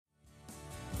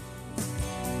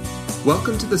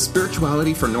Welcome to the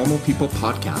Spirituality for Normal People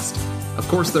podcast. Of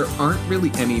course, there aren't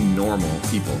really any normal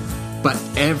people, but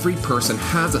every person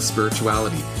has a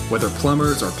spirituality, whether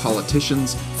plumbers or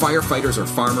politicians, firefighters or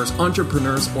farmers,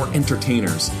 entrepreneurs or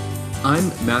entertainers. I'm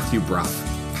Matthew Bruff,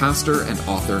 pastor and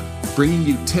author, bringing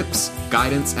you tips,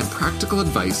 guidance, and practical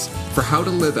advice for how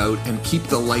to live out and keep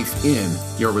the life in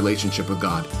your relationship with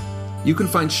God. You can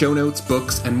find show notes,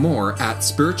 books, and more at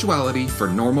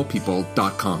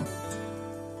spiritualityfornormalpeople.com.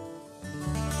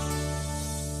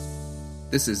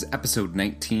 This is episode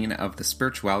 19 of the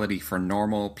Spirituality for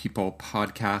Normal People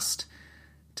podcast.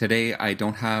 Today, I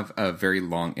don't have a very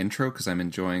long intro because I'm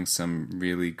enjoying some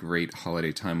really great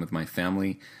holiday time with my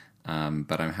family,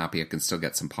 but I'm happy I can still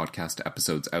get some podcast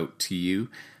episodes out to you.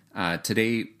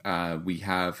 Today, we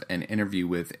have an interview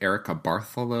with Erica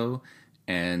Bartholow,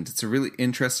 and it's a really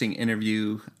interesting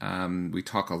interview. We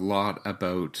talk a lot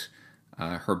about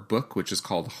her book, which is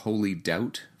called Holy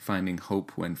Doubt, Finding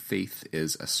Hope When Faith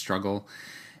is a Struggle.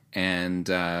 And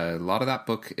a lot of that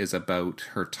book is about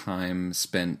her time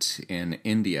spent in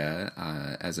India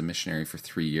as a missionary for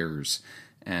 3 years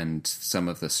and some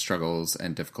of the struggles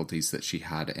and difficulties that she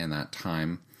had in that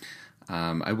time.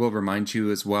 I will remind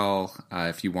you as well,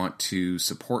 if you want to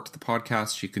support the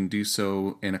podcast, you can do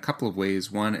so in a couple of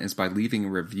ways. One is by leaving a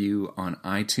review on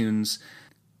iTunes,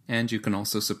 and you can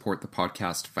also support the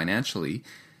podcast financially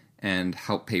and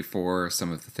help pay for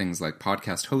some of the things like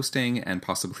podcast hosting and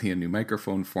possibly a new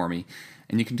microphone for me.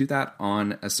 And you can do that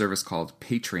on a service called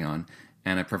Patreon,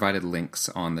 and I provided links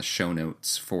on the show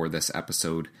notes for this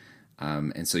episode.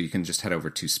 And so you can just head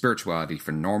over to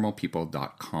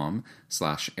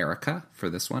spiritualityfornormalpeople.com/Erica for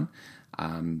this one.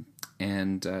 And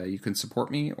you can support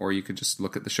me, or you can just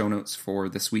look at the show notes for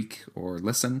this week or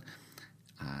listen.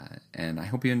 And I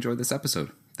hope you enjoyed this episode.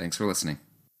 Thanks for listening.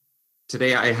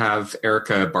 Today I have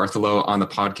Erica Bartholow on the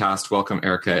podcast. Welcome,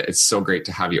 Erica. It's so great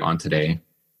to have you on today.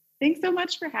 Thanks so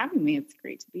much for having me. It's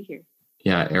great to be here.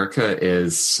 Yeah, Erica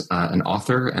is an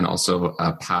author and also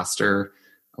a pastor,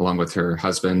 along with her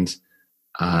husband.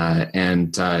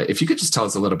 And if you could just tell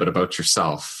us a little bit about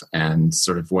yourself and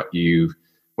sort of what you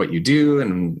do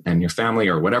and your family,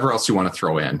 or whatever else you want to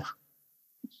throw in.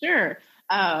 Sure.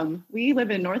 We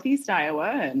live in Northeast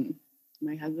Iowa, and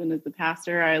my husband is the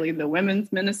pastor. I lead the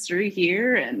women's ministry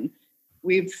here, and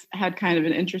we've had kind of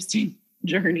an interesting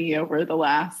journey over the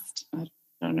last,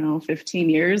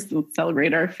 15 years. We'll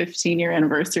celebrate our 15-year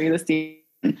anniversary this year.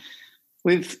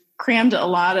 We've crammed a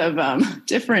lot of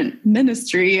different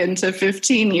ministry into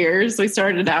 15 years. We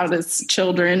started out as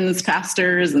children's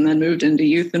pastors and then moved into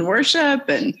youth and worship.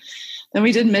 And then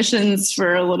we did missions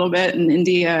for a little bit in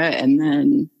India. And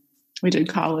then we did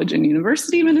college and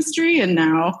university ministry. And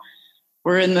now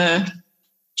we're in the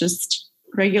just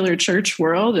regular church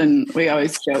world. And we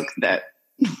always joke that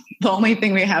the only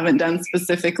thing we haven't done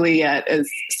specifically yet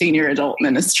is senior adult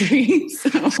ministry.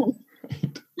 So,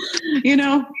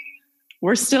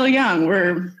 we're still young.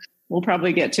 We'll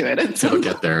probably get to it. You'll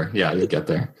get there. Yeah, you'll get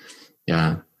there.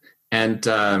 Yeah. And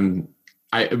I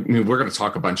mean, we're going to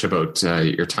talk a bunch about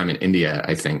your time in India,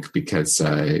 I think, because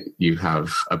you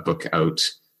have a book out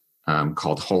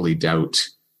called Holy Doubt,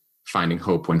 Finding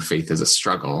Hope When Faith is a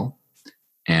Struggle.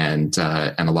 And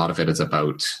a lot of it is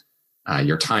about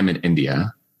your time in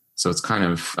India. So it's kind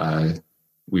of,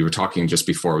 we were talking just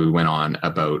before we went on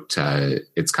about,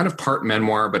 it's kind of part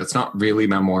memoir, but it's not really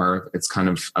memoir. It's kind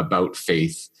of about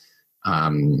faith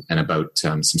and about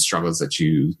some struggles that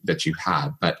you had.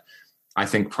 But I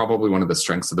think probably one of the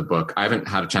strengths of the book, I haven't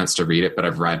had a chance to read it, but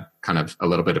I've read kind of a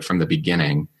little bit from the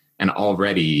beginning. And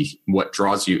already what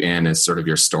draws you in is sort of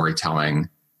your storytelling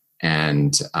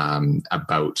and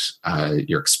about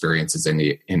your experiences in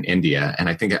India. And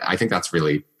I think that's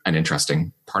really an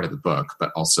interesting part of the book,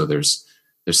 but also there's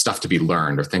stuff to be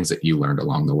learned, or things that you learned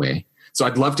along the way. So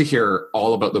I'd love to hear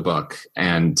all about the book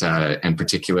and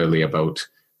particularly about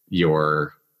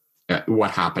your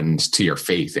what happened to your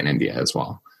faith in India as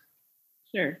well.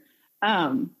 Sure.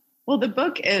 Well, the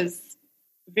book is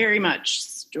very much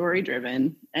story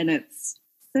driven, and it's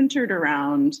centered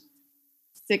around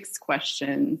 6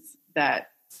 questions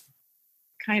that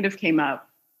kind of came up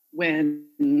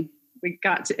when we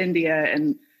got to India,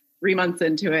 and 3 months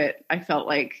into it, I felt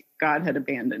like God had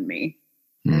abandoned me.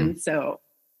 And so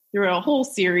there were a whole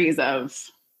series of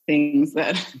things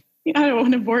that I don't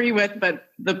want to bore you with, but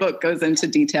the book goes into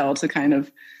detail to kind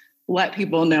of let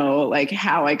people know like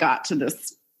how I got to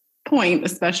this point,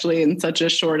 especially in such a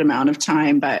short amount of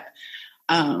time. But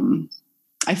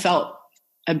I felt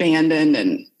abandoned.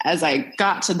 And as I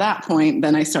got to that point,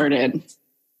 then I started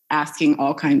asking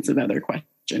all kinds of other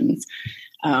questions,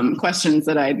 questions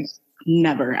that I'd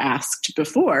never asked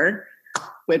before.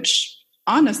 which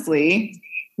honestly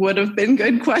would have been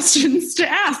good questions to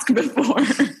ask before.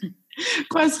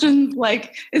 Questions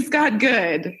like, is God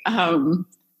good?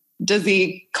 Does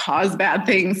he cause bad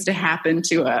things to happen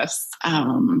to us?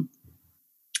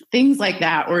 Things like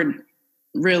that were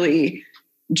really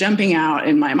jumping out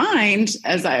in my mind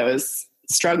as I was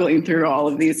struggling through all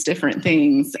of these different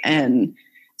things. And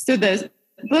so the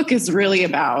book is really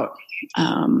about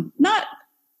I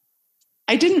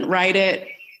didn't write it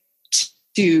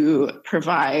to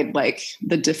provide like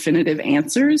the definitive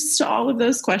answers to all of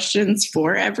those questions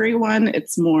for everyone.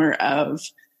 It's more of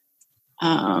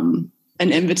an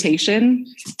invitation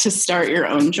to start your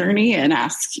own journey and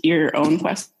ask your own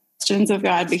questions of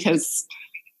God, because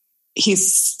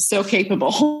he's so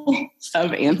capable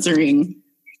of answering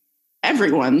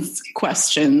everyone's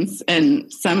questions,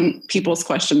 and some people's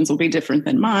questions will be different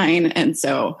than mine. And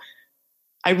so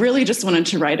I really just wanted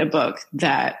to write a book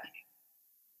that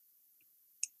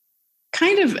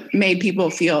kind of made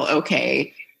people feel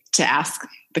okay to ask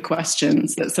the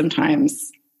questions that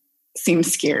sometimes seem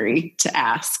scary to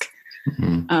ask,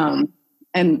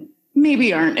 and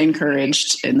maybe aren't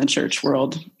encouraged in the church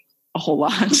world a whole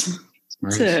lot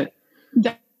to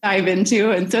dive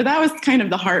into. And so that was kind of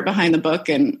the heart behind the book,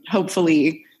 and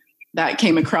hopefully that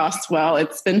came across well.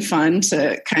 It's been fun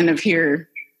to kind of hear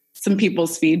some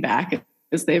people's feedback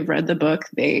as they've read the book.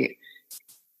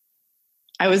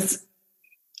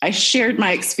 I shared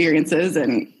my experiences,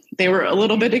 and they were a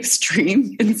little bit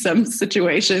extreme in some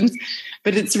situations,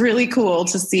 but it's really cool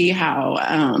to see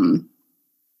how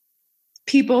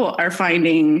people are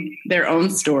finding their own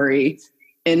story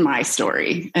in my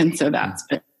story. And so that's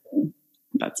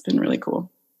been really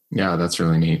cool. Yeah, that's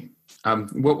really neat.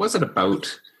 What was it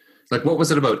about? Like, what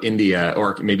was it about India?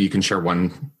 Or maybe you can share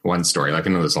one story. Like, I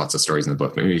know there's lots of stories in the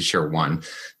book. Maybe you share one.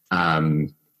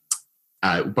 But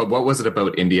what was it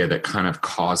about India that kind of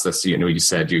caused this? You know, you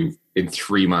said in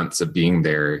 3 months of being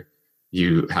there,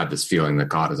 you had this feeling that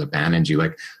God has abandoned you.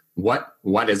 Like,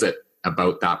 what is it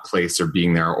about that place or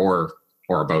being there, or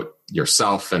about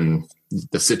yourself and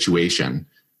the situation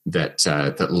that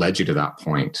led you to that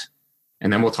point?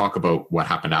 And then we'll talk about what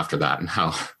happened after that and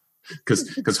how,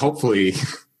 because hopefully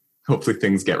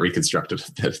things get reconstructed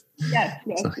a bit.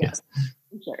 Yes.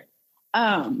 Sure.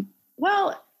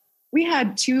 Well, we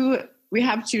have two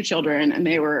children, and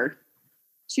they were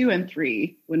 2 and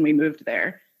 3 when we moved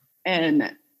there.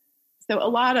 And so a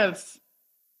lot of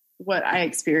what I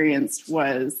experienced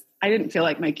was I didn't feel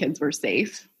like my kids were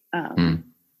safe.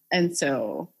 And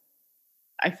so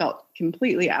I felt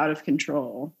completely out of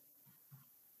control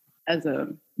as a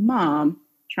mom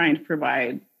trying to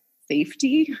provide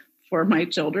safety for my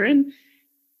children.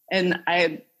 And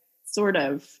I sort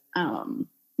of,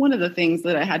 one of the things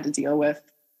that I had to deal with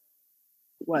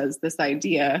was this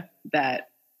idea that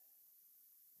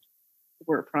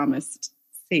we're promised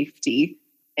safety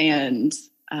and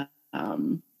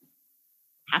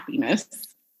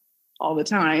happiness all the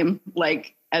time.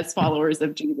 Like, as followers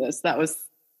of Jesus, that was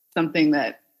something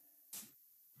that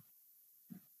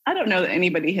I don't know that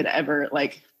anybody had ever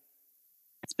like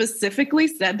specifically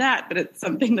said that, but it's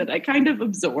something that I kind of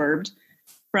absorbed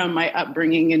from my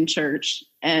upbringing in church.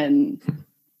 And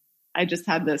I just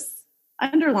had this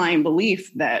underlying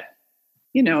belief that,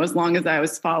 you know, as long as I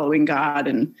was following God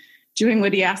and doing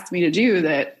what he asked me to do,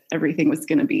 that everything was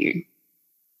going to be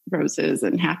roses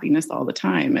and happiness all the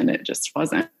time. And it just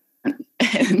wasn't.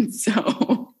 And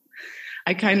so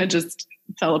I kind of just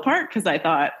fell apart because I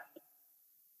thought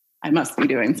I must be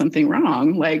doing something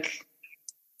wrong. Like,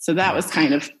 so that was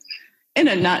kind of, in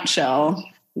a nutshell,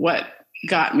 what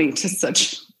got me to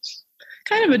such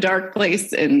kind of a dark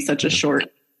place in such a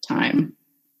short time.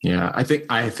 Yeah, I think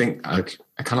I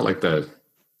kind of like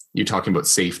you talking about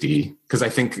safety, because I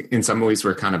think in some ways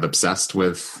we're kind of obsessed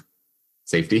with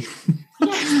safety.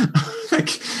 Yeah.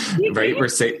 Right?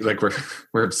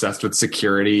 We're obsessed with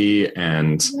security,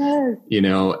 and yes. You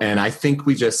know, and I think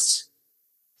we just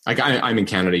like I'm in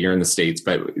Canada, you're in the States,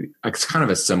 but it's kind of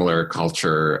a similar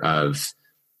culture of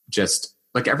just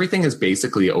like everything is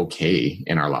basically okay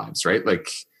in our lives, right? Like,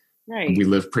 right. We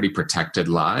live pretty protected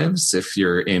lives. If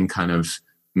you're in kind of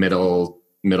middle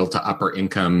to upper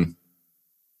income,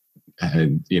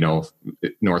 you know,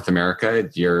 North America,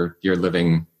 you're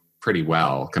living pretty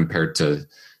well compared to,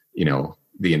 you know,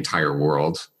 the entire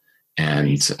world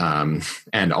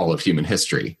and all of human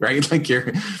history, right? Like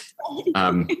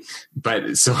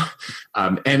but so,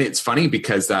 and it's funny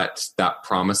because that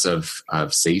promise of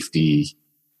safety,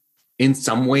 in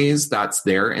some ways that's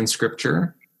there in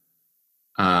scripture.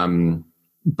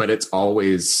 But it's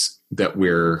always that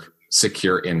we're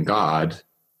secure in God,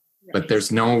 right. But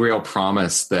there's no real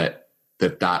promise that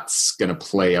that's going to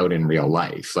play out in real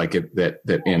life, like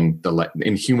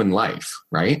in human life,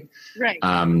 right? Right.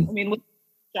 I mean, look,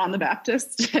 John the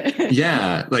Baptist.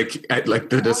 Yeah, like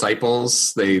the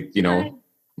disciples, they,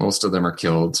 most of them are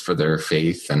killed for their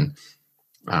faith. And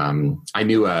I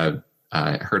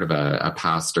heard of a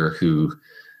pastor who,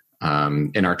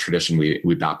 in our tradition,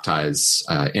 we baptize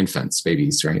infants,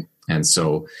 babies, right? And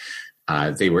so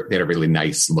they had a really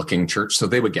nice looking church. So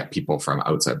they would get people from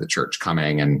outside the church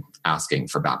coming and asking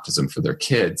for baptism for their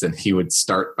kids. And he would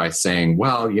start by saying,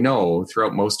 well,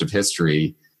 throughout most of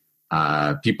history,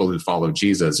 people who follow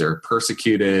Jesus are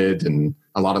persecuted and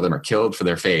a lot of them are killed for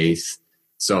their faith.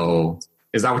 So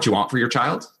is that what you want for your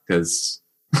child? Because,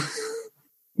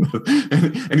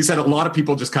 and he said a lot of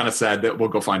people just kind of said that we'll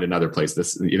go find another place.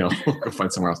 We'll go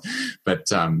find somewhere else.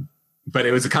 But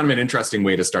it was a kind of an interesting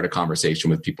way to start a conversation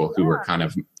with people who were kind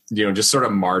of, just sort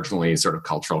of marginally sort of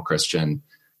cultural Christian,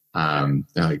 kind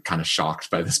of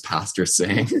shocked by this pastor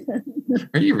saying,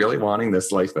 are you really wanting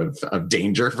this life of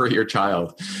danger for your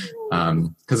child?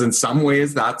 Because in some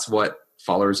ways that's what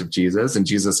followers of Jesus and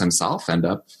Jesus himself end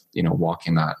up,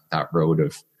 walking that road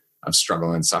of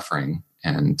struggle and suffering.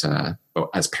 And but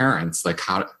as parents, like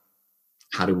how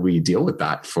do we deal with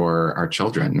that for our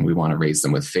children? We want to raise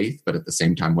them with faith, but at the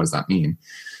same time, what does that mean?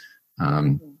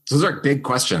 Those are big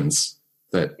questions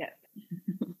that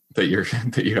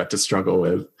you have to struggle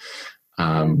with.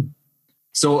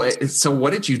 So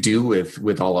what did you do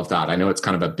with all of that? I know it's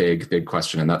kind of a big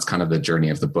question, and that's kind of the journey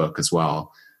of the book as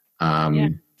well.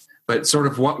 But sort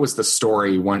of what was the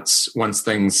story once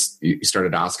you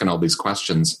started asking all these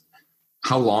questions?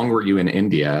 How long were you in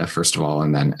India, first of all,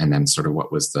 and then sort of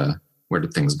where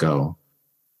did things go?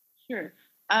 Sure.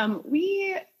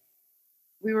 We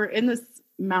were in this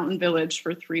mountain village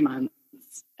for 3 months,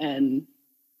 and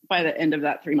by the end of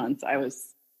that 3 months, I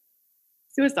was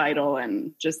suicidal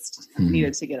and just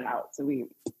needed to get out. So we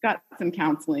got some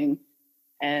counseling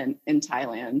in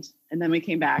Thailand, and then we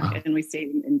came back and we stayed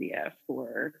in India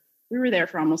we were there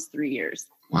for almost 3 years.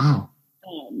 Wow.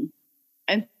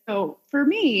 And so for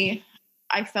me,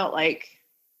 I felt like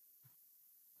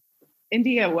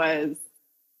India was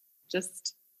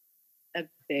just a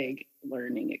big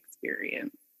learning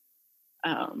experience.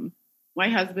 My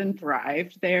husband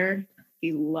thrived there.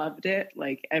 He loved it.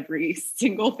 Like every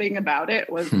single thing about it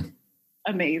was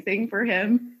amazing for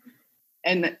him.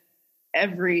 And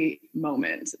every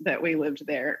moment that we lived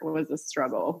there was a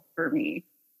struggle for me.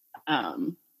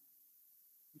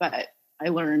 But I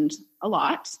learned a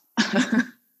lot.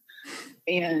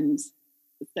 And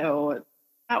so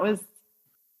that was,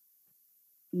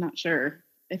 I'm not sure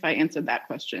if I answered that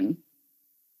question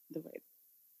the way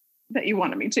that you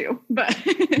wanted me to, but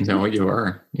no, you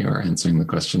are answering the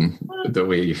question the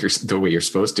way you're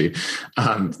supposed to.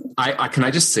 Can I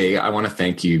just say, I want to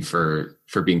thank you for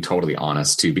being totally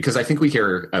honest too, because I think we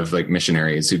hear of like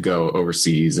missionaries who go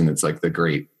overseas and it's like the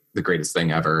greatest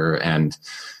thing ever. And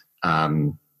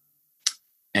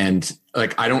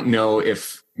like, I don't know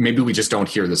if maybe we just don't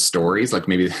hear the stories. Like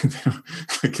maybe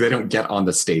they don't get on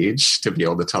the stage to be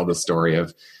able to tell the story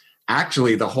of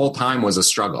actually the whole time was a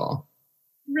struggle.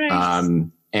 Right.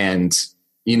 And,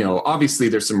 obviously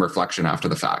there's some reflection after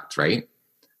the fact, right?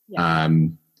 Yeah.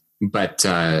 But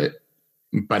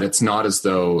it's not as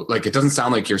though, like, it doesn't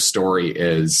sound like your story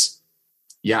is,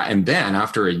 and then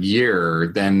after a year,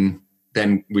 then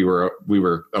we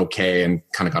were okay and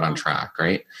kind of got on track,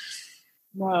 right?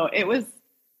 No,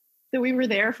 so we were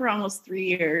there for almost 3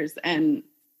 years, and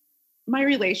my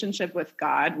relationship with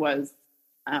God was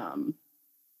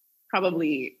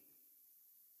probably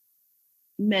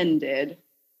mended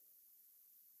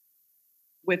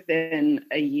within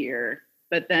a year.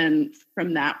 But then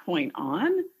from that point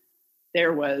on,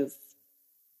 there was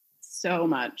so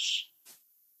much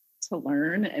to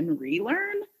learn and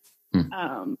relearn.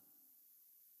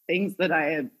 Things that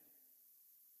I had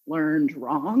learned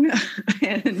wrong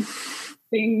and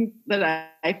things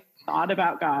that I thought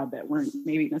about God that weren't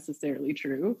maybe necessarily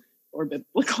true or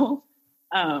biblical.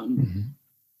 And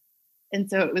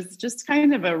so it was just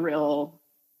kind of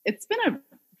it's been a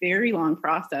very long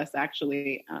process,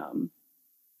 actually. I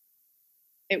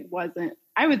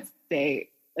would say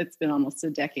it's been almost a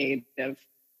decade of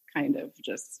kind of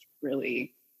just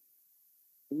really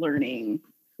learning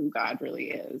who God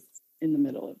really is in the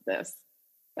middle of this.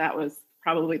 That was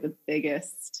probably the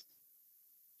biggest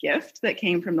gift that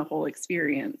came from the whole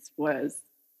experience, was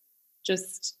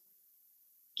just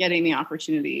getting the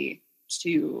opportunity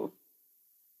to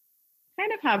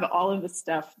kind of have all of the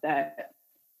stuff that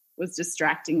was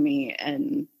distracting me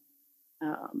and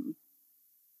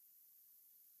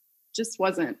just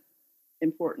wasn't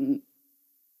important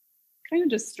kind of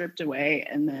just stripped away,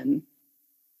 and then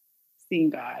seeing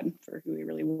God for who he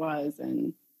really was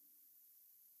and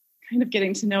kind of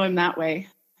getting to know him that way.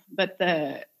 But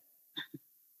the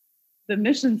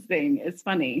missions thing is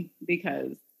funny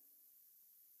because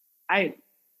that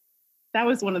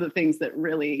was one of the things that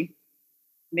really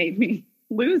made me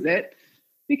lose it,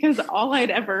 because all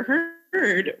I'd ever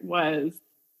heard was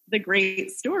the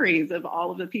great stories of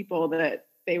all of the people that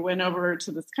they went over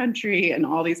to this country and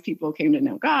all these people came to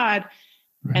know God.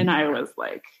 Right. And I was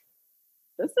like,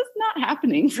 this is not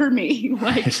happening for me.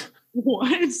 Like, right.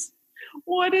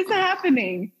 What is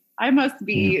happening? I must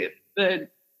be the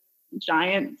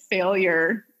giant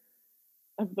failure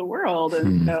of the world.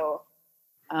 And so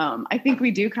I think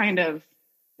we do kind of,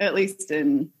 at least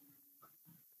in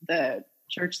the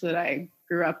church that I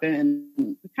grew up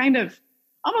in, kind of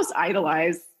almost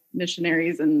idolize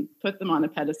missionaries and put them on a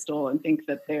pedestal and think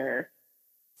that they're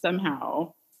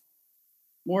somehow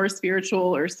more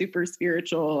spiritual or super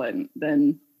spiritual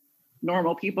than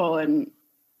normal people. And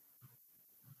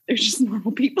they're just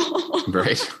normal people.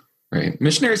 Right.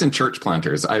 Missionaries and church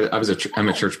planters. I'm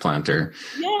a church planter.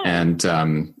 Yeah.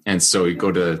 And so you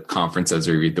go to conferences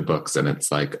or you read the books and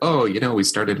it's like, oh, we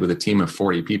started with a team of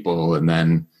 40 people. And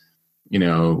then,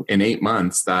 in 8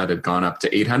 months that had gone up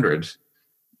to 800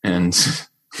 and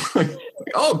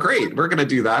oh, great. We're going to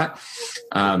do that.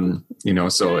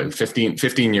 So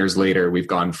 15 years later, we've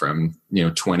gone from,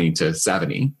 20 to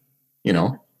 70,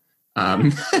 and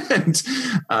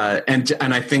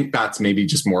I think that's maybe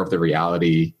just more of the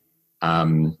reality.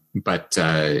 But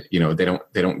they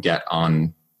don't get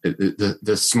on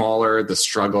the smaller, the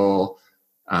struggle.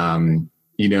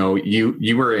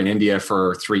 You were in India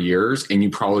for 3 years and you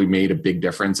probably made a big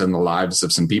difference in the lives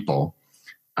of some people.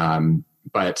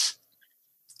 But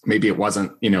maybe it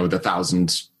wasn't, the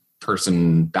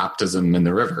 1,000-person baptism in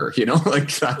the river,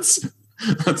 like that's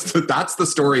the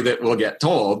story that will get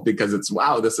told because it's,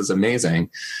 wow, this is amazing.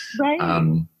 Right.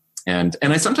 And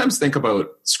I sometimes think about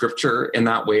scripture in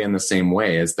that way, in the same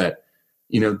way, is that,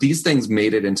 these things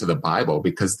made it into the Bible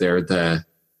because these are the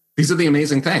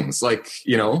amazing things. Like,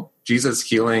 Jesus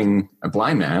healing a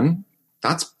blind man,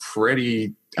 that's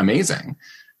pretty amazing.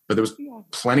 But there was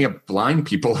plenty of blind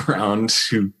people around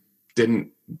who didn't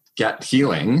get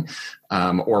healing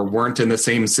or weren't in the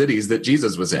same cities that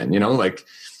Jesus was in,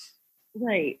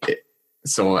 right.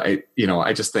 So I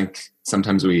just think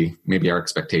sometimes maybe our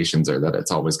expectations are that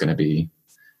it's always going to be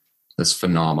this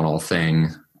phenomenal thing.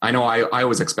 I know I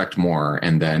always expect more.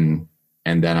 And then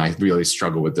I really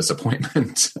struggle with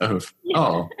disappointment of,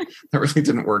 oh, that really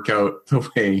didn't work out the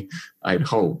way I'd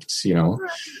hoped, Right.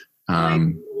 I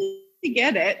really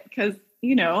get it because,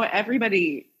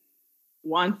 everybody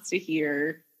wants to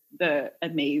hear the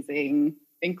amazing,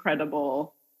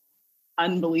 incredible,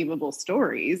 unbelievable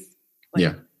stories.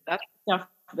 That's stuff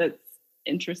that's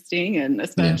interesting. And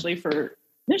especially for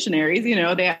missionaries,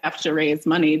 they have to raise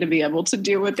money to be able to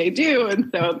do what they do.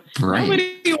 And so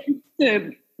nobody wants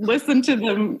to listen to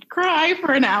them cry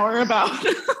for an hour about how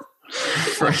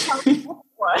it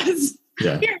was.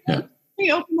 Let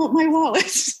me open up my wallet.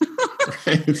 So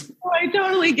I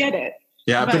totally get it.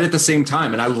 Yeah, but at the same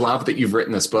time, and I love that you've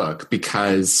written this book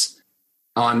because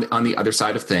on the other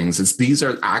side of things is these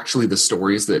are actually the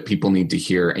stories that people need to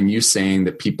hear. And you saying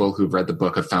that people who've read the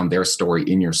book have found their story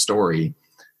in your story.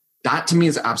 That to me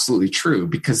is absolutely true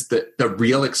because the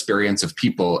real experience of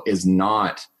people is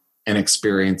not an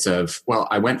experience of, well,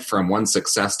 I went from one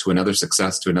success to another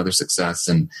success to another success.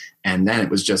 And then it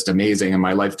was just amazing. And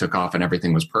my life took off and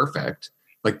everything was perfect.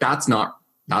 Like that's not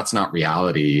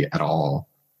reality at all.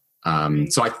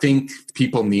 So I think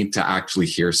people need to actually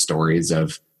hear stories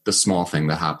of the small thing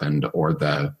that happened or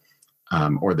the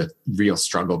real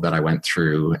struggle that I went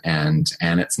through. And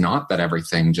it's not that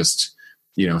everything just,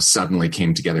 suddenly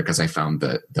came together because I found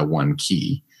the one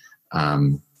key.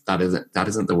 That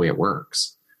isn't the way it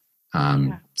works.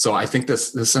 So I think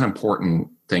this is an important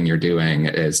thing you're doing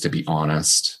is to be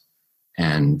honest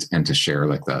and to share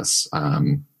like this.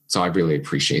 So I really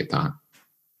appreciate that.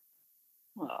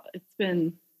 Well, it's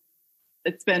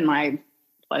been my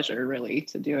pleasure really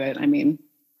to do it. I mean,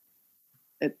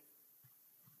 it's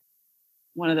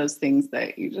one of those things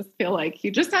that you just feel like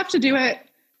you just have to do it.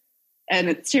 And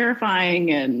it's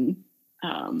terrifying and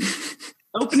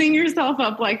opening yourself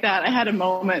up like that. I had a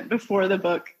moment before the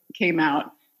book came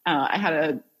out. I had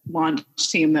a launch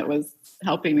team that was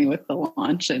helping me with the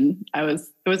launch. And it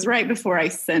was right before I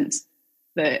sent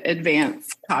the advance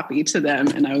copy to them.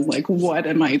 And I was like, what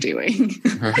am I doing?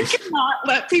 Right. I cannot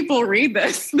let people read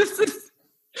this. This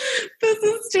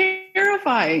is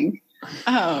terrifying.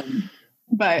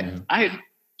 But I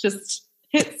just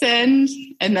hit send,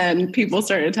 and then people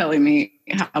started telling me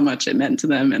how much it meant to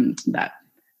them, and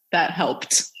that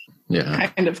helped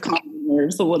kind of calm the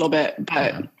nerves a little bit.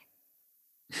 But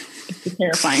it's a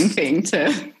terrifying thing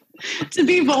to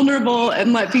be vulnerable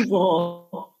and let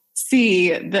people see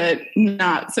the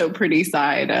not so pretty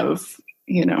side of,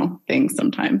 things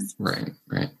sometimes. Right.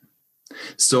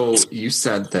 So you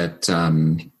said that,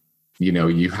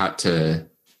 you had to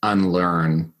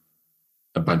unlearn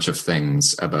a bunch of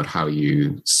things about how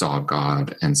you saw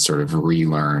God and sort of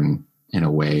relearn in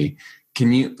a way.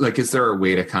 Can you, is there a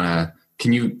way to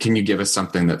can you give us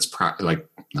something that's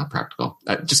not practical?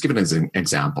 Just give it as an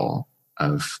example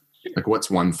of what's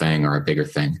one thing or a bigger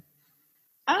thing?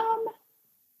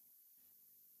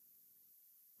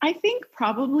 I think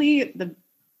probably the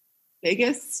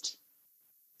biggest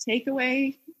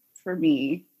takeaway for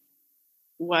me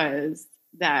was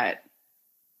that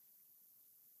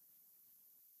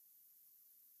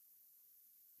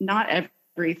not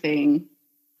everything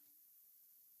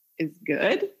is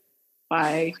good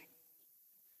by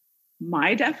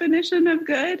my definition of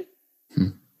good,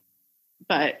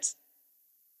 but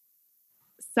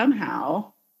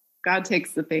somehow God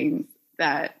takes the things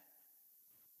that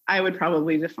I would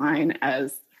probably define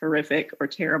as horrific or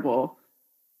terrible,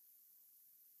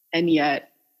 and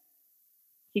yet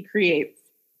he creates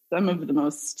some of the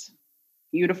most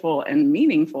beautiful and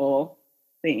meaningful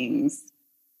things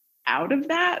out of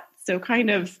that. So kind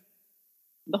of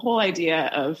the whole idea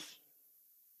of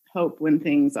hope when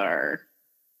things are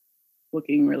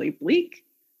looking really bleak,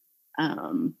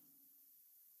 that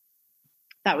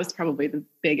was probably the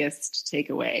biggest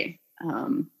takeaway.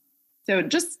 So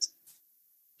just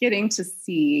getting to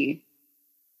see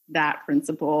that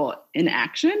principle in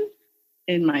action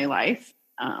in my life,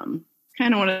 kind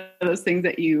of one of those things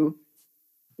that you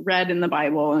read in the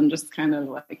Bible and just kind of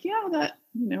that,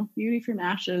 beauty from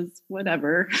ashes,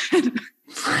 whatever.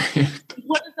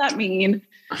 What does that mean?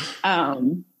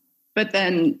 But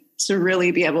then to really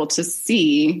be able to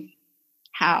see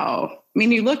how,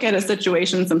 you look at a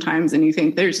situation sometimes and you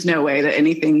think there's no way that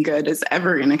anything good is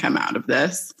ever going to come out of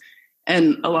this.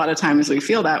 And a lot of times we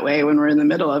feel that way when we're in the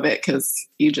middle of it because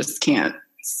you just can't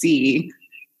see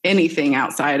anything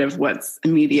outside of what's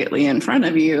immediately in front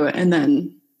of you. And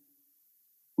then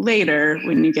later,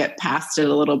 when you get past it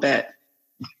a little bit,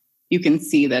 you can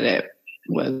see that it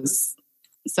was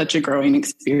such a growing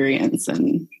experience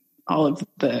and all of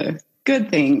the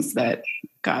good things that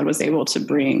God was able to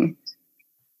bring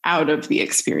out of the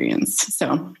experience.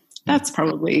 So that's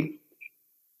probably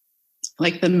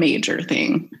the major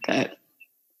thing that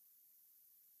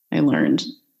I learned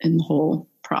in the whole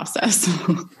process.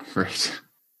 Right.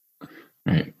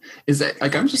 Is that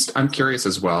I'm curious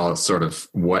as well, sort of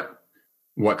what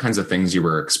kinds of things you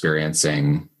were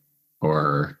experiencing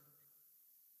or,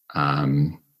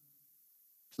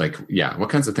 what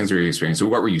kinds of things were you experiencing?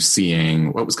 What were you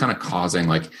seeing? What was kind of causing,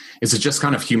 is it just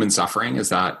kind of human suffering? Is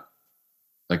that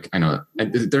I know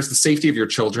there's the safety of your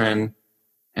children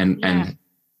and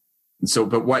so,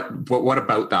 but what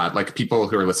about that? People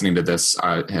who are listening to this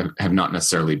have not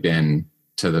necessarily been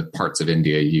to the parts of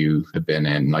India you have been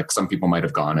in. Some people might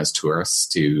have gone as tourists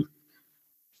to,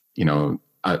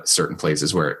 certain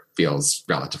places where it feels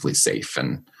relatively safe.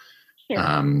 And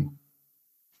sure.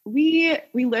 We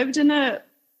lived in a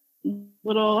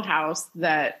little house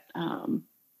that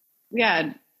we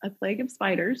had a plague of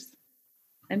spiders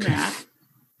and rats,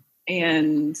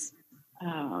 and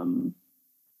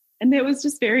it was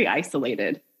just very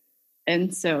isolated.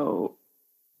 And so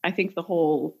I think the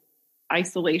whole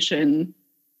isolation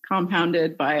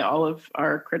compounded by all of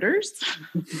our critters,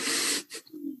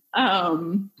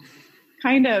 I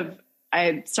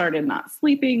started not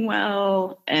sleeping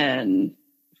well. And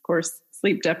of course,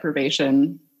 sleep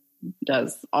deprivation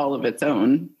does all of its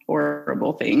own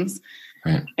horrible things.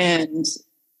 Right. And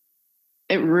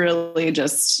it really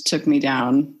just took me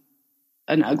down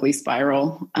an ugly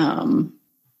spiral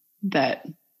that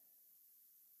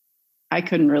I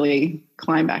couldn't really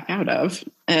climb back out of,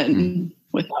 and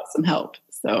without some help.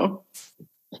 So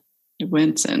I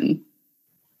went and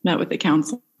met with a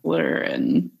counselor,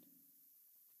 and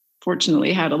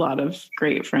fortunately had a lot of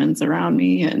great friends around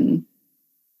me. And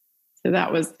so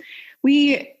that was,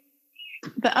 the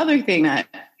other thing that,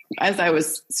 as I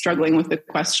was struggling with the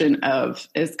question of,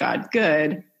 is God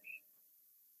good?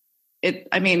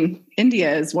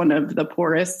 India is one of the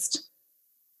poorest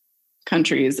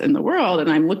countries in the world.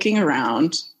 And I'm looking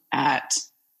around at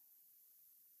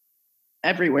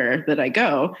everywhere that I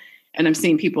go, and I'm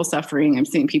seeing people suffering. I'm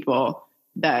seeing people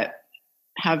that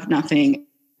have nothing.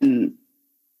 And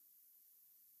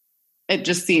it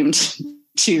just seemed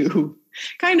to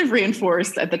kind of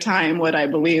reinforced at the time what I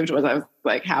believed was, I was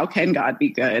like, how can God be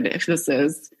good if this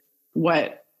is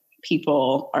what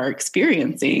people are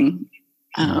experiencing?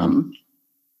 And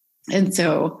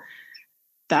so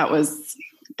that was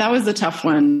a tough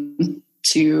one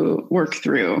to work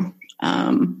through.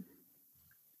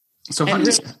 So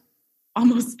really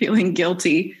almost feeling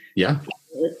guilty. Yeah.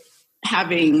 For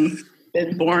having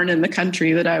been born in the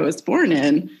country that I was born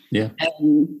in. Yeah.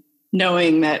 And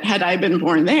knowing that had I been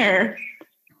born there,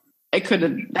 that could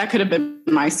have been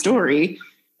my story.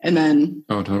 And then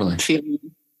totally feeling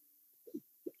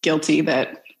guilty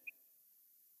that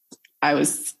I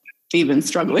was even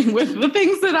struggling with the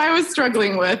things that I was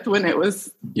struggling with when it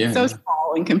was so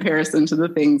small in comparison to the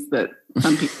things that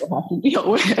some people have to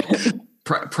deal with.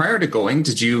 Prior to going,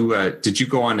 did you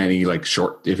go on any like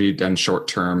have you done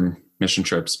short-term mission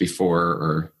trips before,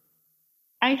 or?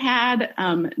 I had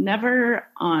never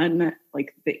on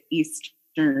like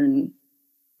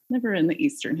never in the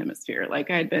Eastern hemisphere. Like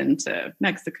I'd been to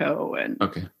Mexico, and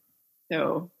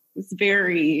so it was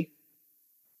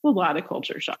a lot of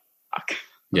culture shock.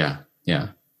 Yeah.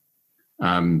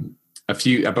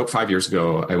 About 5 years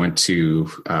ago, I went to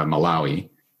Malawi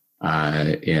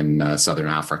in Southern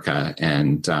Africa,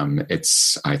 and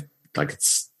it's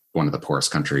one of the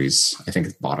poorest countries. I think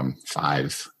it's bottom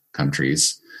 5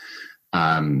 countries.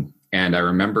 And I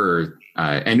remember,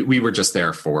 and we were just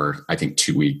there for, I think,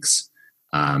 2 weeks.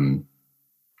 I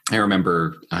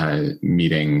remember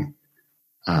meeting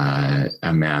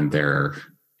a man there,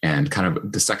 and kind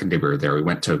of the second day we were there, we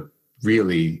went to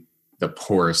really the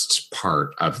poorest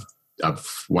part of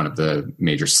one of the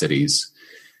major cities.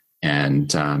 And,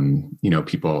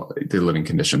 the living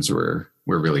conditions were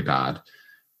really bad.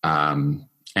 And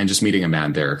just meeting a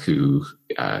man there who,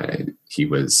 he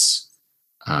was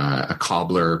a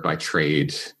cobbler by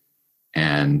trade,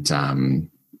 and,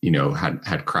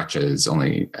 had crutches.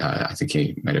 Only, I think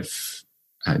he might have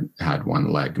had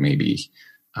one leg maybe,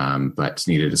 but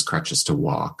needed his crutches to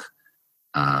walk.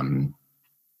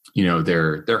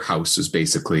 Their house was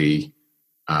basically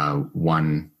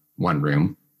one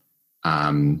room.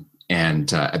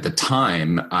 And at the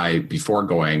time, before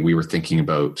going, we were thinking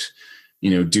about,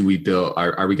 do we build?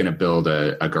 Are we going to build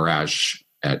a garage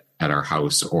at our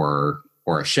house or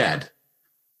a shed?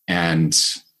 And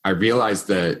I realized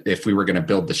that if we were going to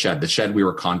build the shed we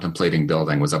were contemplating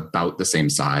building was about the same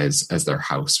size as their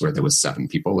house, where there was 7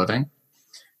 people living,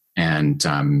 and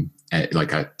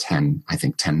like a 10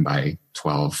 by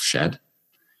 12 shed.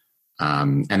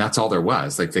 And that's all there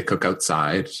was. Like, they cook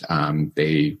outside.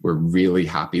 They were really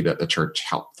happy that the church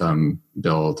helped them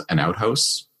build a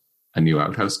new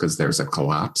outhouse, because there's a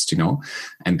collapse,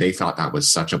 and they thought that was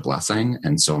such a blessing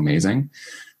and so amazing.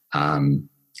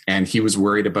 And he was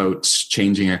worried about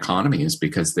changing economies,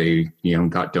 because they,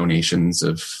 got donations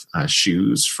of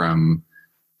shoes from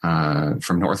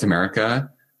North America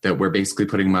that were basically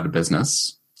putting them out of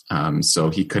business. So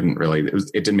he couldn't really,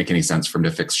 it didn't make any sense for him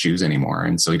to fix shoes anymore.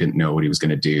 And so he didn't know what he was going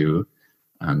to do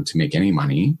to make any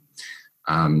money.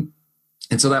 And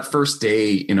so that first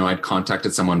day, I'd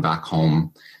contacted someone back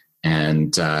home,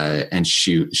 and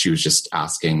she was just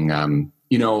asking,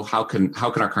 how can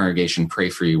our congregation pray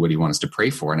for you? What do you want us to pray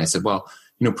for? And I said, well,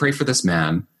 pray for this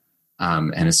man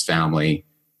and his family.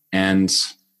 And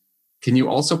can you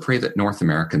also pray that North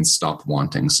Americans stop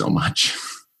wanting so much?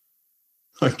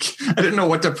 Like, I didn't know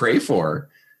what to pray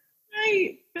for.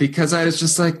 Right. Because I was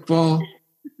just like, well,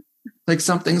 like,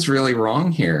 something's really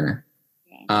wrong here.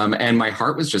 Yeah. And my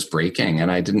heart was just breaking,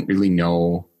 and I didn't really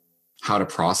know how to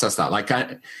process that. Like,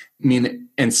 I mean,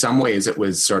 in some ways it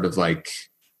was sort of like,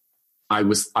 I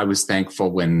was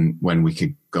thankful when we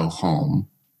could go home.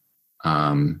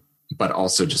 But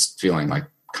also just feeling like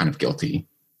kind of guilty.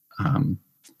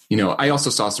 I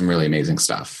also saw some really amazing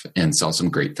stuff, and saw some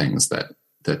great things that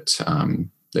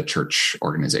the church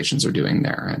organizations are doing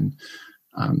there, and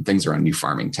things around new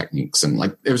farming techniques. And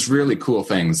like, it was really cool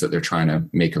things that they're trying to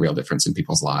make a real difference in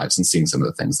people's lives, and seeing some of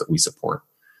the things that we support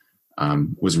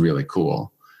was really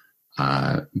cool.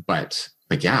 But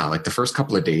yeah, like the first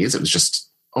couple of days, it was just,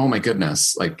 oh my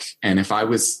goodness. Like, and if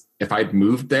I'd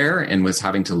moved there and was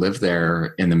having to live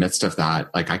there in the midst of that,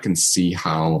 like, I can see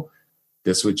how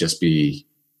this would just be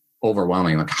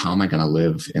overwhelming. Like, how am I going to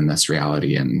live in this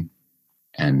reality and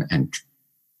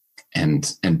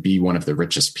be one of the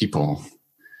richest people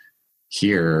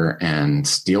here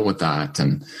and deal with that?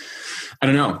 And I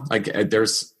don't know, like,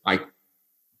 it's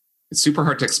super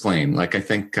hard to explain. Like, I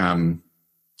think,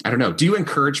 I don't know. Do you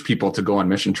encourage people to go on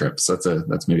mission trips?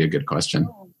 That's maybe a good question.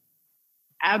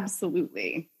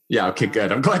 Absolutely. Yeah. Okay,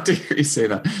 good. I'm glad to hear you say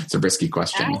that. It's a risky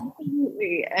question.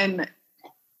 Absolutely. And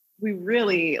we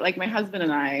really, like, my husband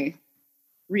and I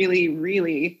really,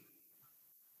 really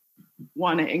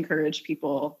want to encourage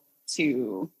people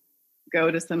to go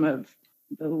to some of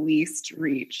the least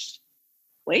reached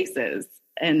places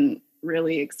and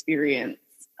really experience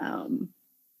the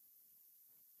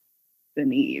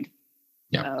need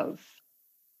I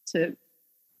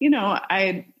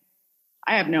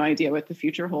have no idea what the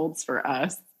future holds for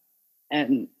us.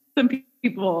 And some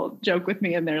people joke with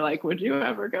me and they're like, would you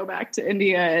ever go back to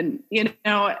India? And,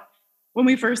 when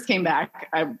we first came back,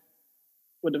 I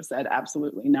would have said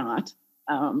absolutely not.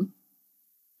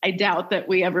 I doubt that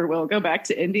we ever will go back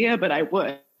to India, but I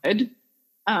would.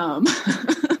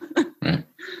 Right.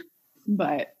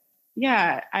 But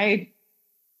yeah, I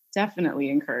definitely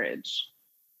encourage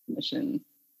missions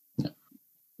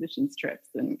trips,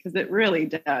 and because it really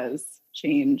does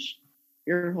change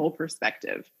your whole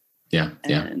perspective. Yeah.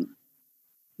 And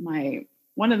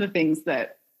one of the things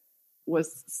that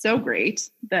was so great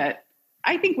that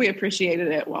I think we appreciated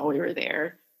it while we were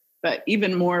there, but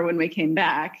even more when we came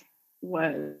back,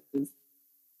 was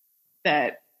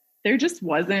that there just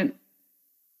wasn't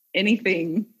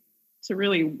anything to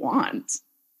really want.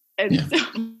 And so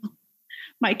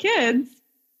my kids,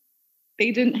 they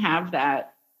didn't have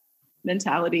that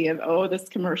mentality of, oh, this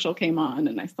commercial came on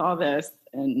and I saw this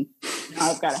and now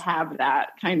I've got to have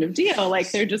that kind of deal. Like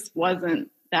there just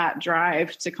wasn't that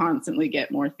drive to constantly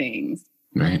get more things.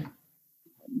 Right.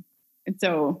 And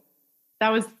so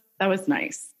that was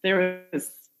nice. There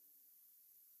was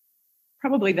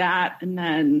probably that, and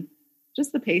then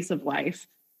just the pace of life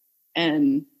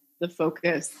and the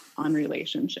focus on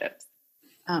relationships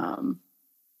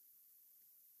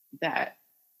that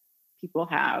people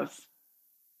have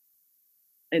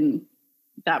in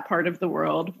that part of the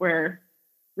world, where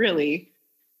really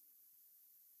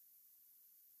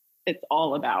it's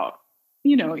all about,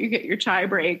 you get your chai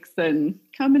breaks and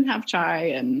come and have chai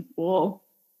and we'll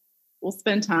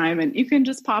spend time, and you can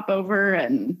just pop over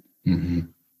and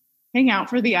hang out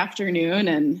for the afternoon.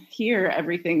 And here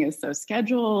everything is so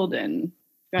scheduled and you've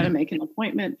got to make an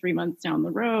appointment 3 months down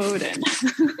the road. And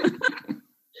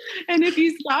and if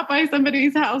you stop by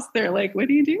somebody's house, they're like, what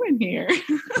are you doing here?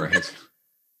 Right.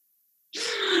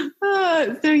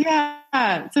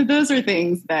 So those are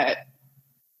things that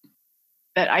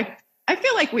I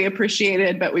feel like we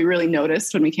appreciated, but we really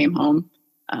noticed when we came home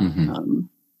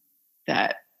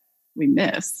that we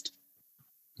missed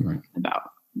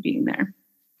about being there.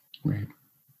 Right.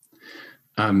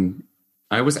 I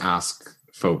always ask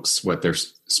folks what their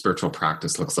spiritual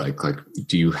practice looks like. Like,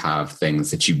 do you have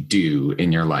things that you do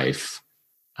in your life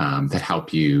that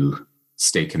help you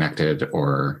stay connected to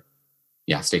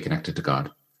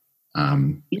God?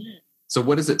 So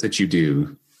what is it that you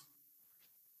do?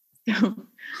 So,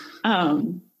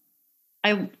 I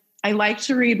like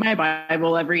to read my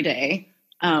Bible every day.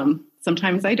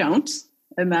 Sometimes I don't.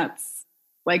 And that's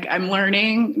like, I'm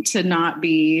learning to not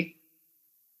be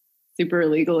super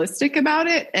legalistic about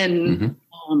it. And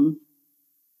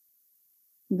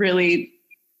really,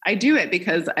 I do it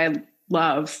because I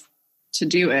love to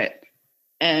do it.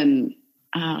 And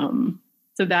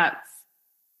so that's,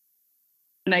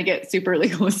 when I get super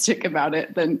legalistic about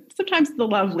it, then sometimes the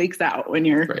love leaks out when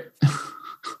you're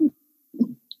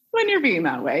when you're being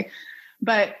that way.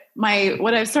 But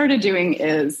what I've started doing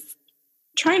is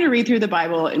trying to read through the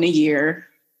Bible in a year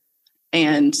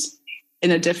and in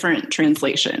a different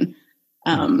translation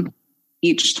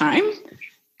each time,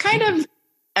 kind of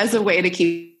as a way to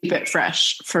keep it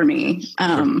fresh for me.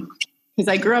 Because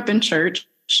I grew up in church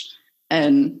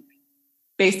and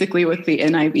basically with the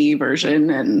NIV version,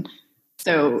 and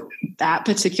so that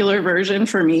particular version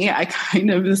for me,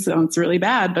 this sounds really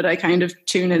bad, but I kind of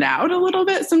tune it out a little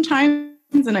bit sometimes,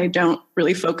 and I don't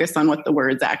really focus on what the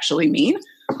words actually mean.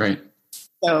 Right.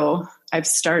 So I've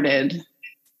started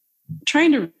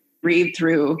trying to read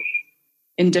through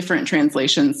in different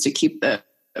translations to keep the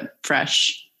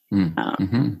fresh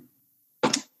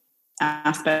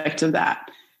aspect of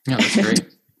that. Yeah, that's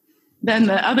great. Then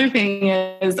the other thing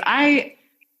is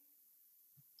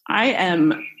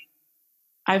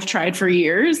I've tried for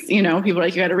years, people are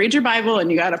like, you got to read your Bible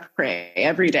and you got to pray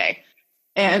every day.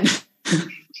 And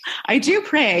I do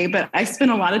pray, but I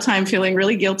spend a lot of time feeling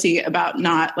really guilty about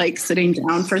not like sitting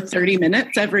down for 30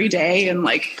 minutes every day and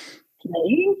like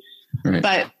praying. Right.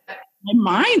 But my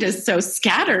mind is so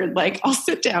scattered. Like I'll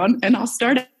sit down and I'll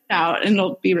start out and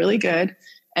it'll be really good.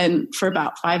 And for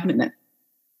about 5 minutes.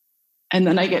 And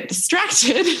then I get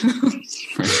distracted and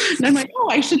I'm like, oh,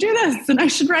 I should do this and I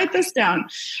should write this down.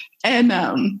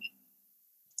 And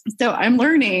so I'm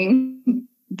learning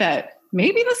that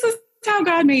maybe this is how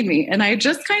God made me. And I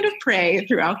just kind of pray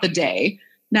throughout the day.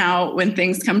 Now, when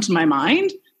things come to my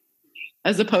mind,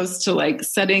 as opposed to like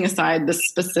setting aside the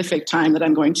specific time that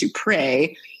I'm going to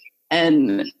pray.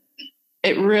 And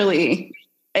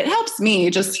it helps me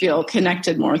just feel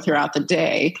connected more throughout the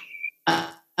day.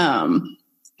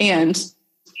 And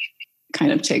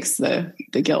kind of takes the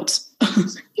guilt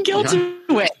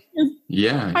away.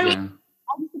 I'm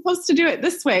supposed to do it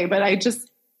this way, but I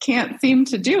just can't seem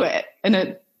to do it. And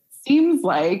it seems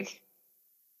like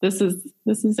this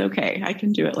is okay. I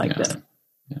can do it like this.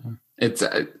 Yeah. It's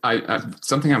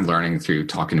something I'm learning through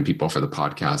talking to people for the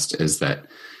podcast is that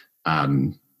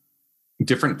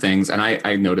different things, and I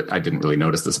didn't really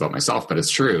notice this about myself, but it's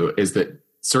true, is that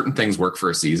certain things work for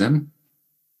a season.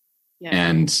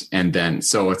 Yeah. And then,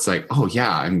 so it's like, oh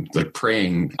yeah, I'm like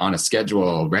praying on a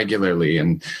schedule regularly.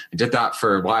 And I did that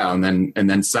for a while. And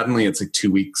then suddenly it's like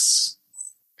 2 weeks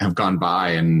have gone by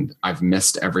and I've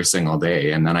missed every single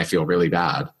day. And then I feel really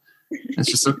bad.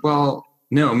 It's just like, well,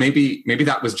 no, maybe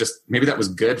that was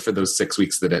good for those 6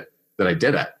 weeks that I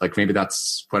did it. Like maybe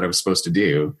that's what I was supposed to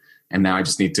do. And now I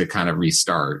just need to kind of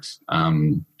restart.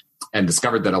 And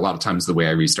discovered that a lot of times the way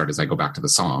I restart is I go back to the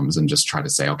Psalms and just try to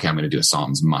say, okay, I'm going to do a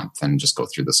Psalms month and just go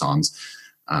through the Psalms.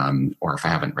 Or if I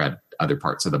haven't read other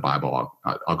parts of the Bible,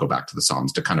 I'll go back to the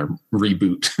Psalms to kind of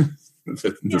reboot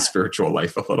the spiritual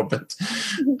life a little bit.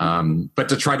 But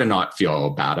to try to not feel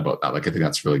bad about that, like I think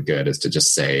that's really good, is to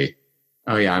just say,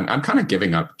 oh yeah, I'm kind of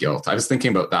giving up guilt. I was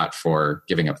thinking about that for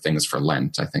giving up things for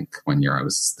Lent. I think one year I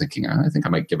was thinking, I think I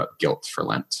might give up guilt for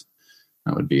Lent.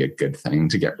 That would be a good thing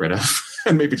to get rid of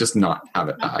and maybe just not have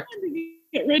it back.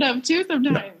 Get rid of too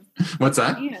sometimes. Yeah. What's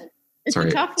that? Man, it's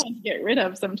a tough one to get rid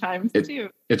of sometimes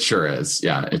too. It sure is.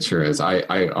 Yeah, it sure is.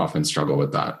 I often struggle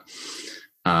with that.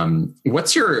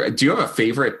 Do you have a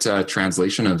favorite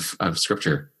translation of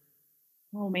scripture?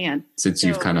 Oh man. Since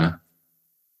you've kind of.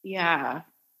 Yeah.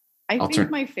 I think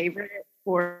my favorite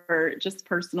for just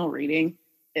personal reading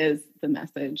is the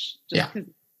Message. Just because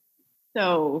it's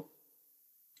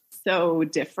so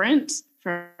different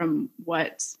from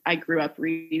what I grew up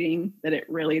reading that it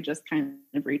really just kind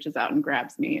of reaches out and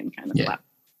grabs me and kind of slaps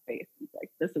my face. It's like,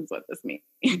 this is what this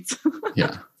means.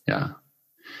 Yeah.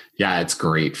 It's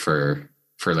great for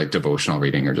like devotional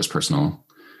reading or just personal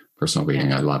reading.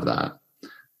 Yeah. I love that.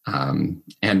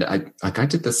 And I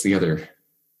did this I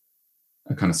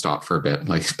kind of stopped for a bit,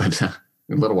 but a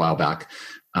little while back.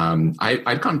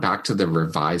 I'd gone back to the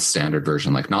Revised Standard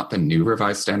Version, like not the new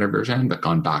Revised Standard Version, but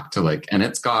gone back to and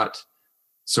it's got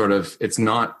it's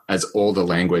not as old a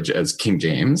language as King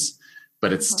James,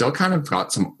 but it's still kind of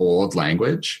got some old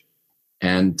language.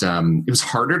 And it was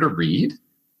harder to read,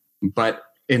 but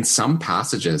in some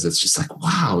passages, it's just like,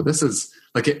 wow, this is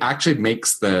like, it actually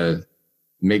makes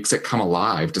it come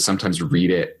alive to sometimes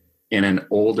read it in an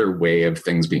older way of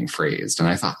things being phrased. And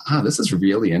I thought, this is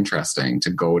really interesting to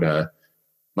go to,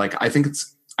 I think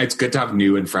it's good to have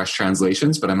new and fresh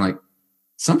translations, but I'm like,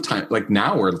 sometimes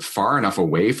now we're far enough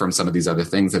away from some of these other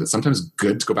things that it's sometimes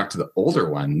good to go back to the older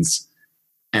ones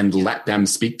and let them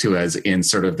speak to us in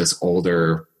sort of this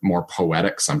older, more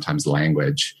poetic, sometimes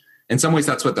language. In some ways,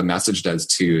 that's what the Message does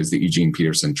too, is that Eugene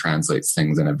Peterson translates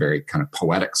things in a very kind of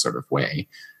poetic sort of way,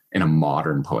 in a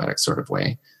modern poetic sort of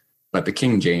way. But the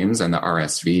King James and the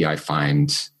RSV, I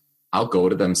find I'll go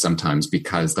to them sometimes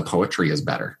because the poetry is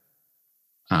better.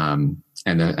 And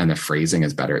the phrasing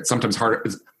is better. It's sometimes harder.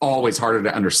 It's always harder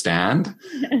to understand.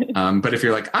 But if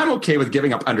you're like, I'm okay with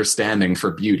giving up understanding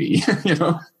for beauty,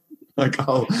 you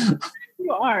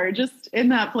are just in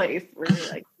that place where you're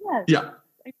like, I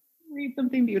can read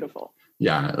something beautiful.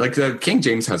 Yeah. Like the King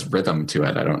James has rhythm to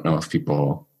it. I don't know if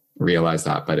people realize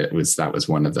that, but that was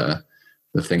one of the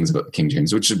things about the King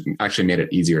James, which actually made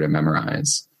it easier to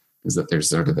memorize, is that there's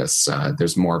sort of this,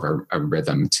 there's more of a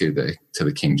rhythm to the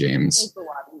King James. It's a lot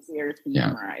easier to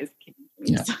memorize King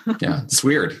James. Yeah. It's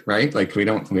weird, right? Like we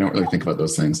don't really think about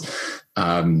those things.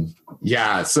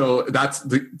 So that's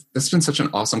been such an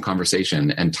awesome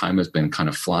conversation, and time has been kind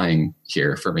of flying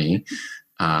here for me.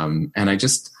 And I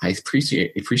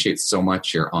appreciate so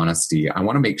much your honesty. I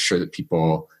want to make sure that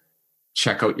people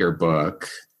check out your book.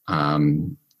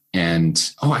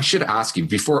 And I should ask you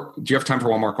before, do you have time for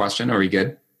one more question? Are we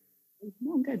good?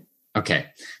 No, I'm good. Okay.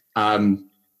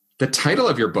 The title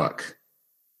of your book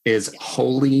is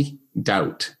Holy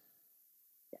Doubt.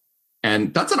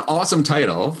 And that's an awesome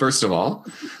title, first of all.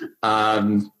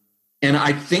 And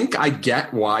I think I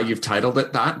get why you've titled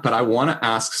it that, but I want to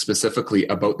ask specifically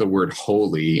about the word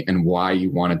holy and why you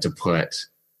wanted to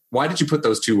why did you put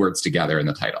those two words together in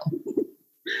the title?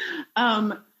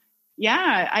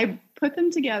 I put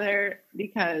them together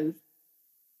because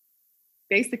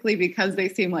they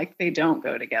seem like they don't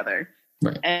go together.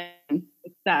 Right. And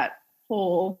it's that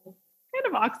whole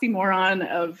kind of oxymoron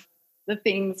of the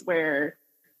things where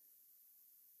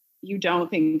you don't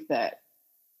think that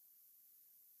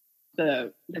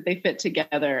they fit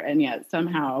together, and yet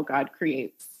somehow God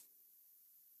creates.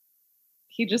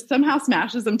 He just somehow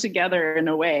smashes them together in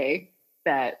a way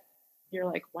that you're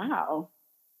like, wow.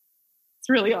 It's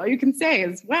really all you can say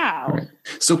is wow. Right.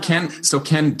 So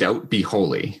can doubt be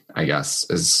holy, I guess,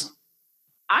 is.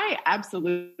 I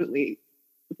absolutely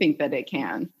think that it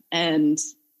can. And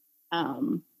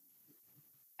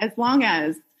as long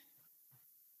as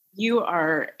you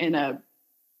are in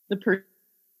the pursuit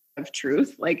of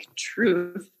truth, like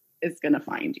truth is going to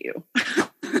find you.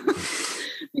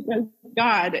 Because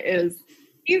God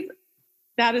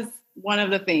that is one of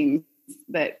the things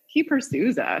that he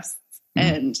pursues us.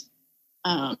 And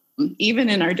even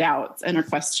in our doubts and our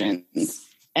questions,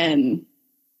 and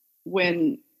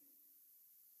when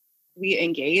we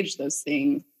engage those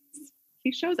things,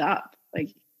 he shows up,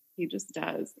 like he just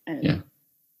does. And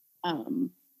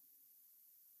and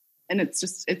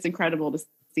it's incredible to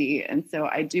see. And so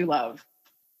I do love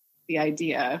the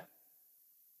idea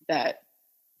that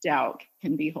doubt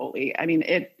can be holy. I mean,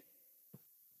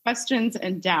 questions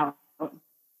and doubt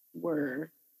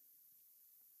were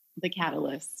the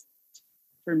catalyst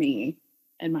for me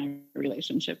and my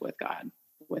relationship with God,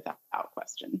 without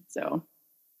question. So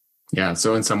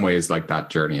in some ways, like, that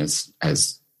journey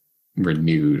has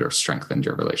renewed or strengthened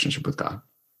your relationship with God.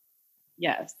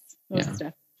 Yes, most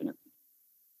definitely.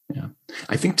 Yeah.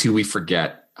 I think too, we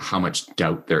forget how much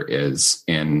doubt there is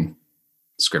in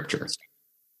Scripture,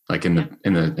 like in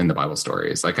the Bible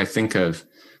stories. Like, I think of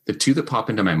the two that pop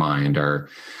into my mind are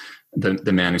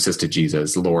the man who says to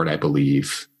Jesus, "Lord, I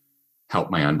believe, help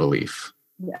my unbelief."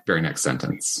 Yeah. Very next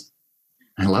sentence.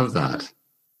 I love that.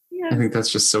 Yeah. I think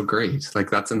that's just so great. Like,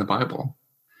 that's in the Bible.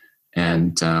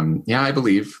 And I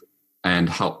believe, and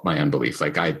help my unbelief.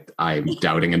 Like, I'm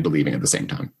doubting and believing at the same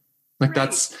time. Like,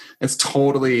 right. It's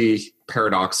totally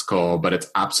paradoxical, but it's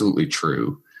absolutely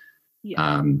true.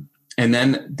 Yeah. And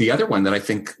then the other one that I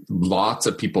think lots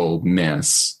of people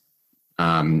miss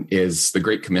is the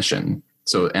Great Commission.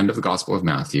 So, end of the Gospel of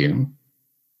Matthew.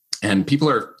 And people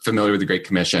are familiar with the Great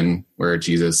Commission, where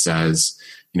Jesus says,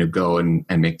 go and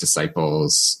make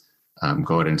disciples,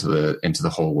 go out into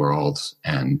the whole world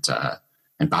and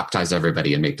baptize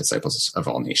everybody and make disciples of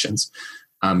all nations.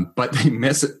 But they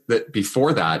miss it, that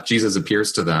before that, Jesus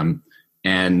appears to them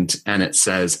and it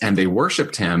says, and they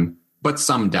worshiped him, but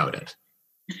some doubted.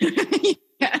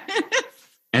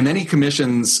 And then he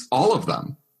commissions all of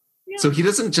them. Yeah. So he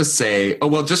doesn't just say, oh,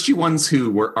 well, just you ones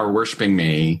who are worshiping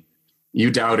me, you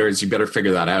doubters, you better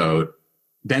figure that out.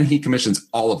 Then he commissions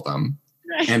all of them.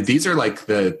 Right. And these are like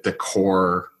the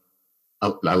core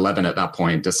 11 at that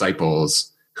point,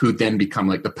 disciples, who then become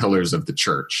like the pillars of the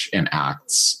church in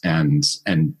Acts, and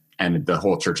the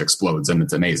whole church explodes, and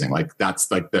it's amazing. Like, that's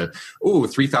like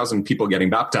 3,000 people getting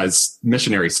baptized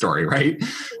missionary story, right?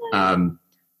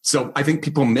 So I think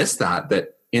people miss that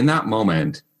in that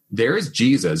moment, there is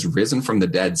Jesus risen from the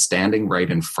dead, standing right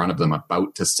in front of them,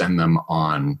 about to send them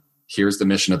on. Here's the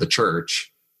mission of the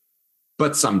church,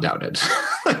 but some doubted.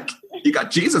 Like, you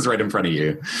got Jesus right in front of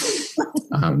you.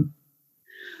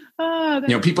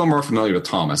 People are more familiar with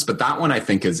Thomas, but that one I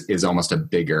think is almost a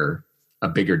bigger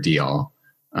deal.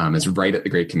 Is right at the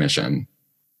Great Commission.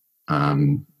 I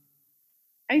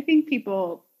think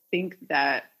people think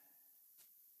that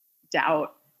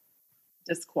doubt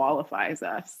disqualifies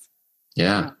us.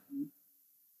 Yeah.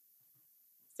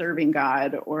 Serving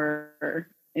God or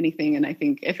anything. And I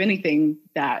think, if anything,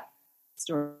 that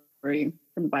story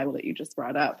from the Bible that you just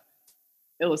brought up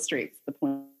illustrates the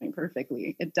point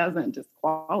perfectly. It doesn't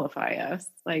disqualify us.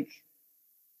 Like,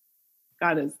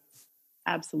 God is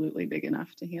absolutely big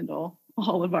enough to handle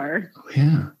all of our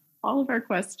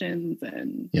questions,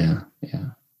 and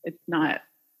it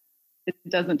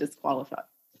doesn't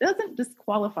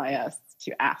disqualify us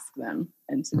to ask them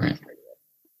and to be curious,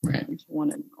 right, and to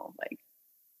want to know, like,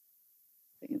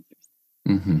 the answers.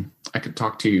 Mm-hmm. I could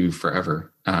talk to you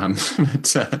forever,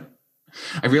 but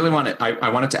I really wanted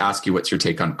to ask you what's your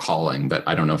take on calling, but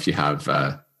I don't know if you have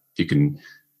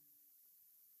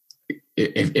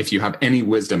if you have any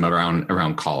wisdom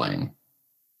around calling.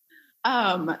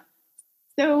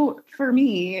 So for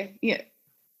me,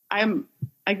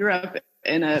 I grew up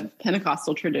in a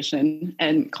Pentecostal tradition,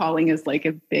 and calling is like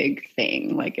a big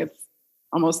thing. Like, it's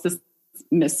almost this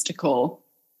mystical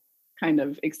kind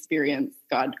of experience.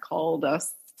 God called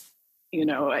us,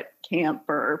 at camp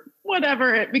or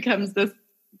whatever. It becomes this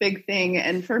big thing.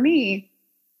 And for me,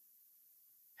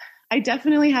 I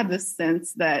definitely had this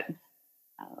sense that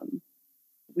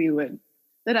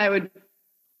I would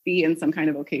be in some kind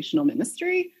of vocational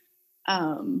ministry.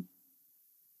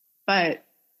 but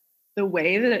the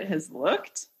way that it has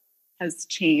looked has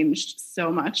changed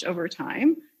so much over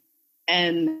time.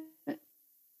 And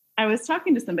I was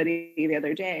talking to somebody the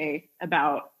other day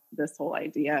about this whole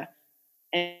idea,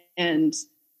 and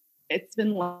it's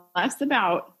been less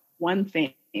about one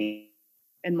thing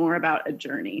and more about a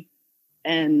journey.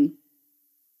 And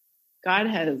God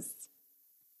has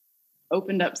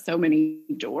opened up so many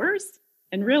doors,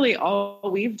 and really all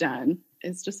we've done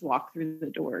is just walk through the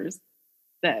doors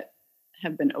that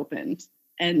have been opened.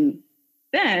 And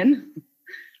then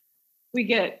we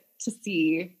get to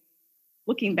see,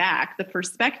 looking back, the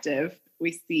perspective,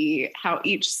 we see how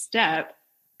each step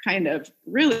kind of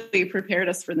really prepared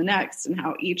us for the next, and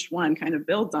how each one kind of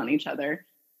builds on each other.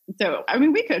 So, I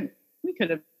mean, we could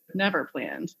have never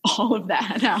planned all of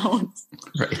that out.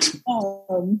 Right.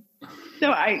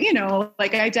 So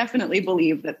I definitely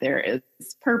believe that there is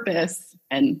purpose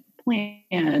and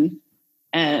plan,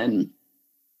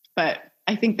 but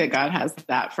I think that God has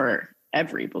that for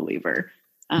every believer,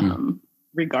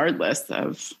 regardless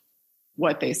of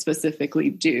what they specifically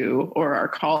do or are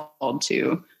called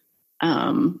to.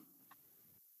 And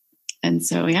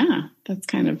so, yeah, that's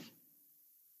kind of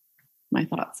my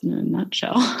thoughts in a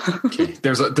nutshell. Okay.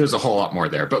 There's a whole lot more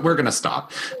there, but we're going to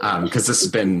stop because this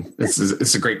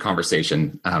is a great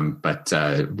conversation. But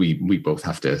we both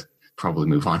have to probably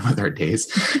move on with our days.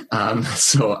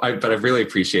 But I've really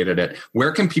appreciated it.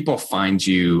 Where can people find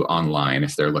you online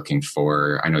if they're looking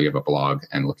for, I know you have a blog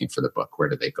and looking for the book, where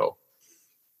do they go?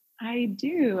 I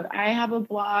do. I have a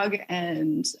blog,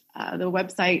 and the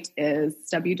website is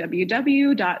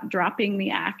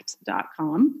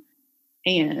www.droppingtheact.com.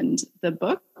 And the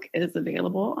book is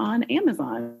available on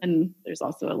Amazon. And there's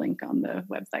also a link on the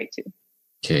website too.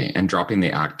 Okay. And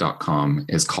droppingtheact.com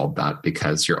is called that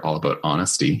because you're all about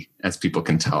honesty, as people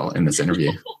can tell in this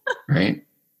interview, right?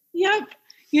 Yep.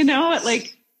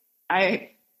 I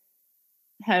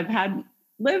have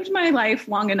lived my life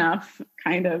long enough,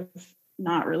 kind of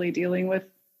not really dealing with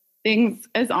things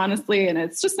as honestly, and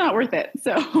it's just not worth it.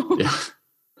 So yeah.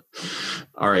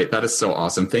 All right. That is so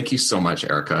awesome. Thank you so much,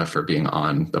 Erica, for being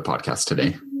on the podcast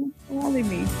today. Thank you for having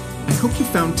me. I hope you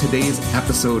found today's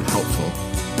episode helpful.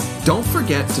 Don't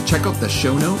forget to check out the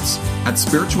show notes at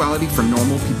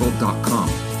spiritualityfornormalpeople.com.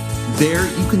 There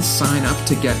you can sign up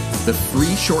to get the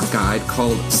free short guide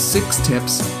called 6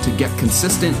 Tips to Get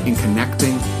Consistent in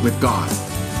Connecting with God.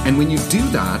 And when you do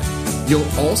that, you'll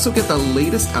also get the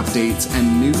latest updates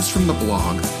and news from the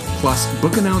blog, plus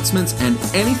book announcements and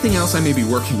anything else I may be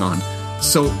working on.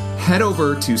 So head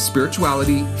over to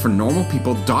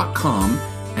spiritualityfornormalpeople.com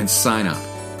and sign up.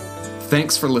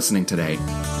 Thanks for listening today,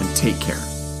 and take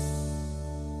care.